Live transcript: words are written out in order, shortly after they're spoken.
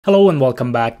Hello and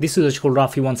welcome back. This is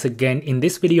Rafi once again. In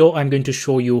this video, I'm going to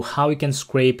show you how you can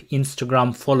scrape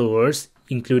Instagram followers,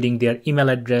 including their email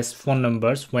address, phone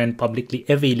numbers when publicly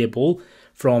available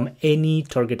from any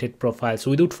targeted profile.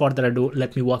 So without further ado,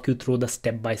 let me walk you through the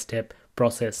step-by-step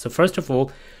process. So first of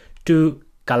all, to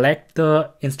collect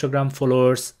the Instagram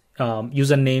followers,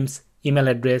 usernames, email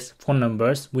address, phone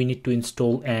numbers, we need to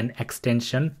install an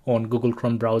extension on Google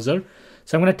Chrome browser.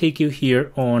 So I'm going to take you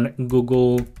here on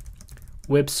Google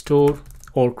Web Store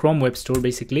or Chrome Web Store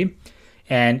basically,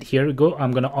 and here we go.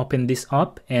 I'm gonna open this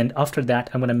up, and after that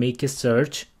I'm gonna make a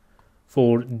search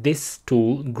for this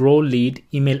tool, GrowLead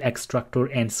Email Extractor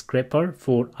and Scraper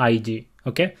for IG.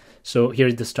 Okay, so here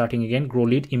is the starting again,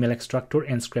 GrowLead Email Extractor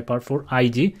and Scraper for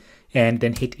IG, and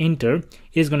then hit enter. It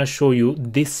is gonna show you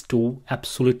this tool,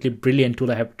 absolutely brilliant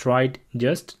tool. I have tried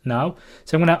just now,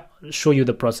 so I'm gonna show you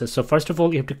the process. So first of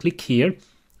all, you have to click here,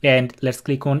 and let's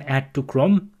click on Add to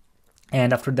Chrome.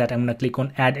 And after that, I'm going to click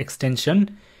on Add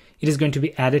Extension. It is going to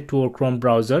be added to our Chrome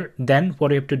browser. Then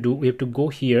what we have to do, we have to go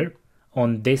here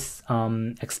on this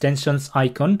extensions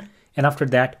icon. And after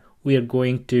that, we are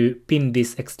going to pin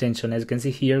this extension. As you can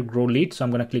see here, GrowLead. So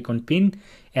I'm going to click on pin,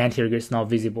 and here it is now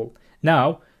visible.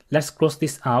 Now, let's cross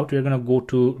this out. We're going to go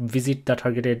to visit the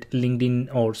targeted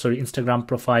LinkedIn or Instagram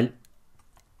profile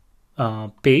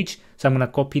page. So I'm going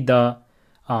to copy the,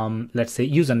 let's say,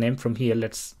 username from here.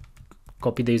 Let's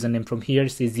copy the username from here,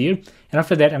 it's easier. And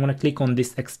after that, I'm going to click on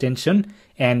this extension,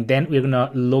 and then we're going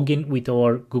to log in with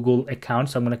our Google account.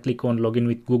 So I'm going to click on login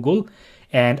with Google,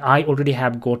 and I already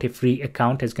have got a free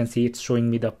account. As you can see, it's showing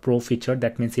me the pro feature.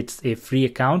 That means it's a free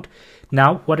account.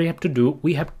 Now what we have to do,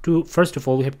 we have to, first of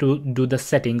all, we have to do the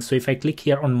settings. So if I click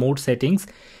here on more settings,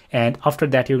 and after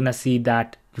that, you're going to see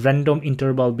that random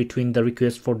interval between the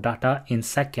request for data in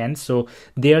seconds. So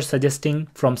they are suggesting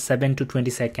from 7 to 20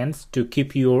 seconds to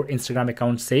keep your Instagram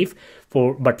account safe.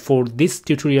 But for this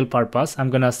tutorial purpose, I'm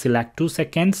gonna select 2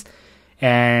 seconds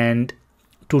and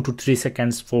 2 to 3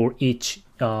 seconds for each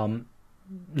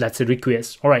let's say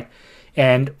request. All right,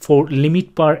 and for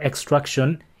limit per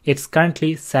extraction, it's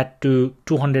currently set to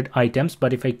 200 items,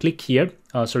 but if I click here,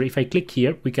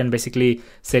 we can basically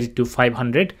set it to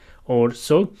 500 or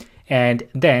so. And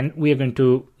then we are going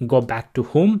to go back to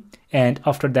home, and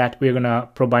after that we're going to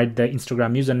provide the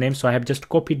Instagram username. So I have just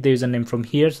copied the username from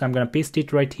here, so I'm going to paste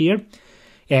it right here,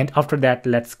 and after that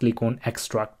let's click on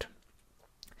extract.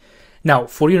 Now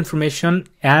for your information,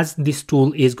 as this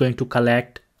tool is going to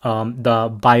collect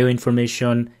the bio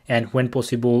information and when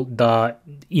possible the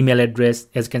email address,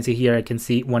 as you can see here, I can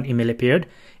see one email appeared,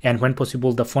 and when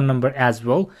possible the phone number as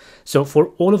well. So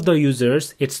for all of the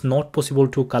users, it's not possible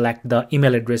to collect the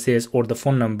email addresses or the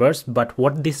phone numbers, but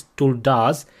what this tool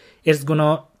does is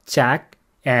gonna check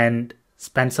and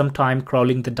spend some time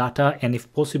crawling the data, and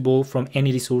if possible from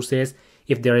any resources,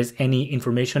 if there is any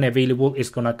information available, it's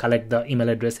gonna collect the email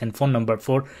address and phone number.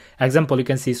 For example, you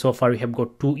can see so far we have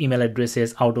got 2 email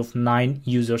addresses out of 9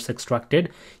 users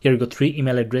extracted. Here we got 4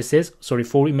 email addresses,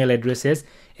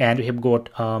 and we have got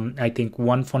I think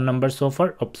 1 phone number so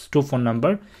far. Oops, 2 phone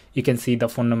number. You can see the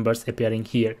phone numbers appearing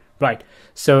here, right?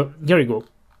 So here we go.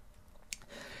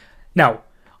 Now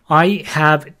I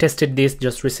have tested this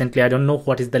just recently. I don't know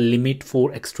what is the limit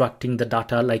for extracting the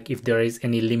data, like if there is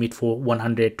any limit for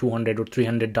 100, 200 or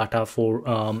 300 data for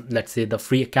let's say the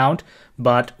free account.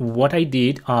 But what I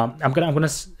did, I'm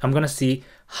gonna see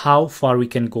how far we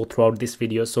can go throughout this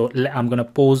video. So I'm gonna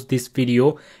pause this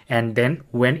video, and then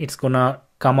when it's gonna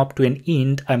come up to an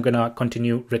end, I'm gonna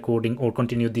continue recording or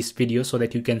continue this video so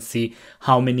that you can see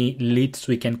how many leads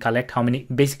we can collect, how many.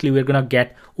 Basically we're gonna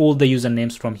get all the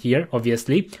usernames from here.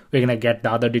 Obviously we're gonna get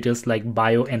the other details like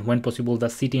bio and when possible the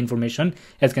city information.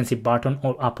 As you can see, Barton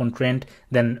or up on trend.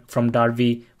 Then from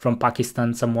Darvi from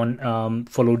Pakistan, someone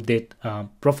followed that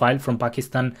profile from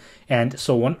Pakistan, and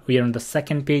so on. We are on the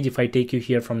second page. If I take you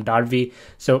here from Darvi,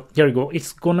 so here we go.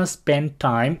 It's gonna spend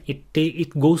time.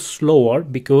 It goes slower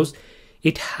because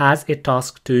it has a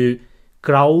task to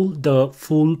crawl the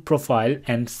full profile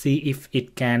and see if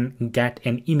it can get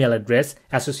an email address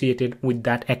associated with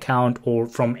that account or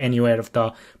from anywhere of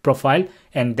the profile,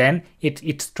 and then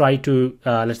it's try to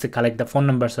let's say collect the phone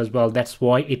numbers as well. That's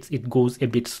why it goes a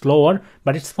bit slower,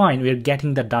 but it's fine. We're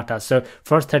getting the data. So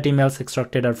first 30 emails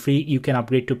extracted are free. You can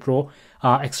upgrade to pro,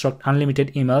 extract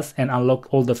unlimited emails and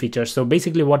unlock all the features. So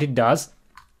basically what it does,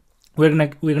 we're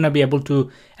gonna be able to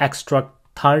extract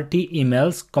 30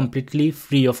 emails completely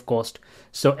free of cost.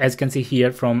 So as you can see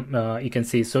here from you can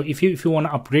see, so if you want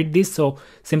to upgrade this, so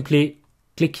simply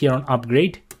click here on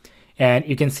upgrade, and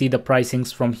you can see the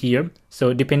pricings from here.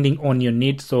 So depending on your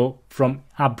need, so from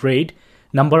upgrade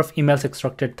number of emails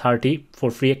extracted 30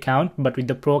 for free account, but with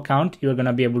the pro account you're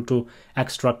gonna be able to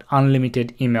extract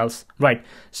unlimited emails, right?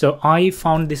 So I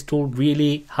found this tool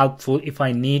really helpful if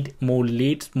I need more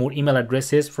leads, more email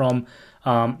addresses from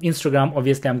Instagram.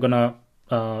 Obviously I'm gonna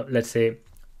let's say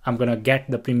I'm gonna get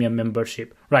the premium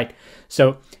membership, right?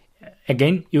 So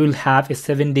again, you will have a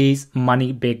 7 days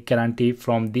money back guarantee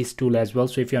from this tool as well.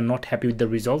 So if you're not happy with the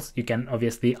results, you can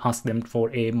obviously ask them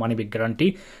for a money back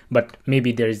guarantee, but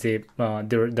maybe there is a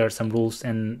there are some rules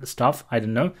and stuff, I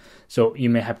don't know, so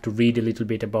you may have to read a little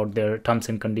bit about their terms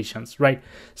and conditions, right?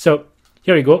 So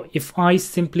here we go. If I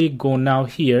simply go now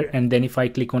here, and then if I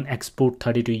click on export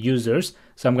 32 users,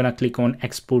 so I'm gonna click on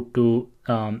export to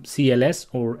CLS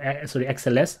or sorry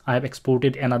XLS. I have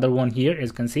exported another one here, as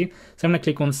you can see. So I'm gonna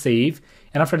click on save,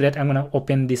 and after that I'm gonna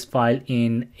open this file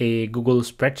in a Google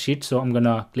spreadsheet. So I'm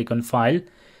gonna click on file,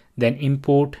 then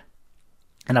import,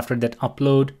 and after that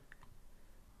upload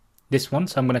this one.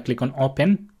 So I'm gonna click on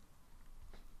open,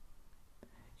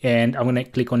 and I'm gonna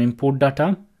click on import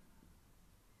data.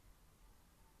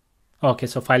 Okay,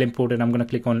 so file imported. I'm gonna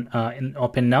click on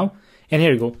open now, and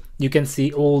here you go. You can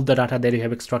see all the data that you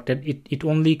have extracted. It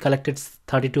only collected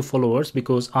 32 followers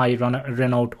because I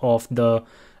ran out of the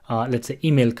let's say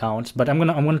email counts. But I'm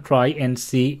gonna try and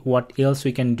see what else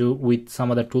we can do with some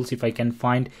other tools. If I can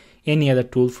find any other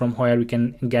tool from where we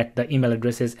can get the email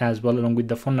addresses as well, along with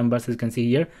the phone numbers. As you can see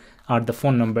here are the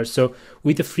phone numbers. So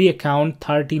with a free account,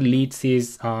 30 leads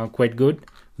is quite good.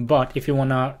 But if you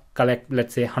wanna collect,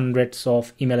 let's say, hundreds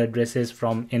of email addresses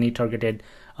from any targeted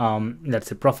let's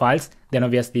say profiles, then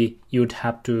obviously you'd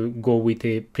have to go with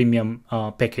a premium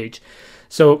package.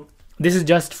 So this is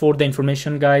just for the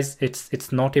information, guys.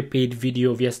 It's not a paid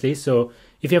video, obviously. So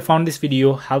if you have found this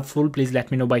video helpful, please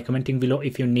let me know by commenting below.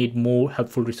 If you need more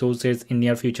helpful resources in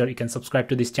near future, you can subscribe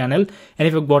to this channel. And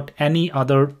if you've got any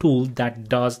other tool that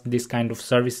does this kind of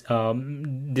service,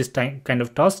 this kind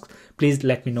of tasks, please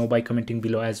let me know by commenting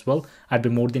below as well. I'd be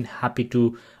more than happy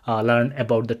to learn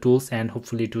about the tools and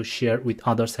hopefully to share with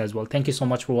others as well. Thank you so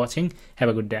much for watching. Have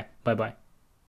a good day. Bye bye.